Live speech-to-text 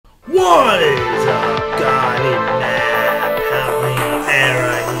What is up, God and Nap? Happy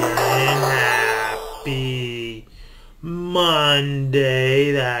Era here and happy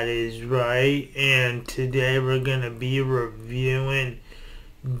Monday, that is right. And today we're going to be reviewing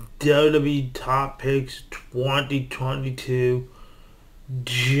WWE Top Picks 2022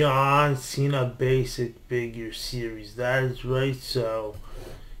 John Cena Basic Figure Series. That is right, so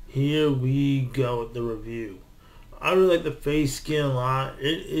here we go with the review. I really like the face skin a lot.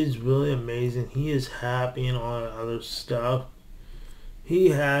 It is really amazing. He is happy and all that other stuff. He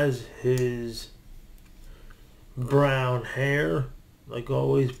has his brown hair, like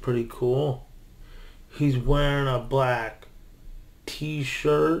always, pretty cool. He's wearing a black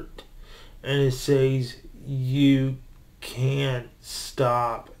t-shirt and it says "You Can't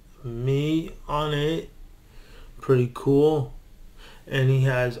Stop Me" on it. Pretty cool. And he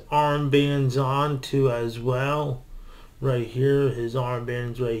has armbands on too as well. Right here, his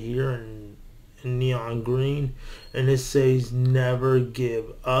armband's right here in neon green, and it says "Never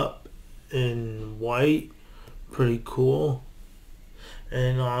Give Up" in white. Pretty cool.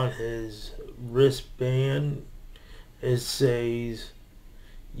 And on his wristband it says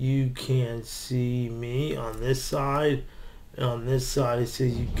 "You Can't See Me" on this side, and on this side it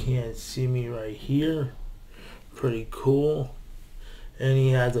says "You Can't See Me" right here. Pretty cool. And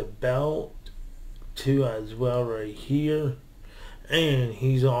he has a belt too as well right here, and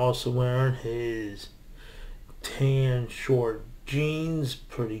he's also wearing his tan short jeans,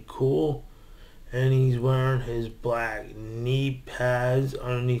 pretty cool. And he's wearing his black knee pads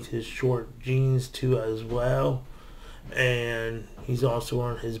underneath his short jeans too as well, and he's also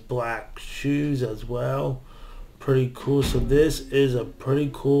wearing his black shoes as well. Pretty cool. So this is a pretty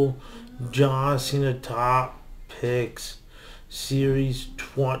cool John Cena Top Picks Series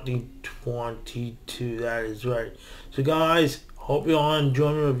 2022. That is right. So guys, hope you all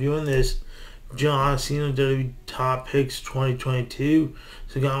enjoy me reviewing this John Cena WWE Top Picks 2022.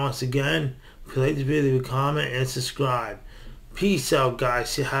 So guys, once again, if you like this video, leave a comment and subscribe. Peace out, guys.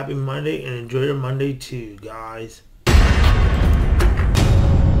 See, happy Monday and enjoy your Monday too, guys.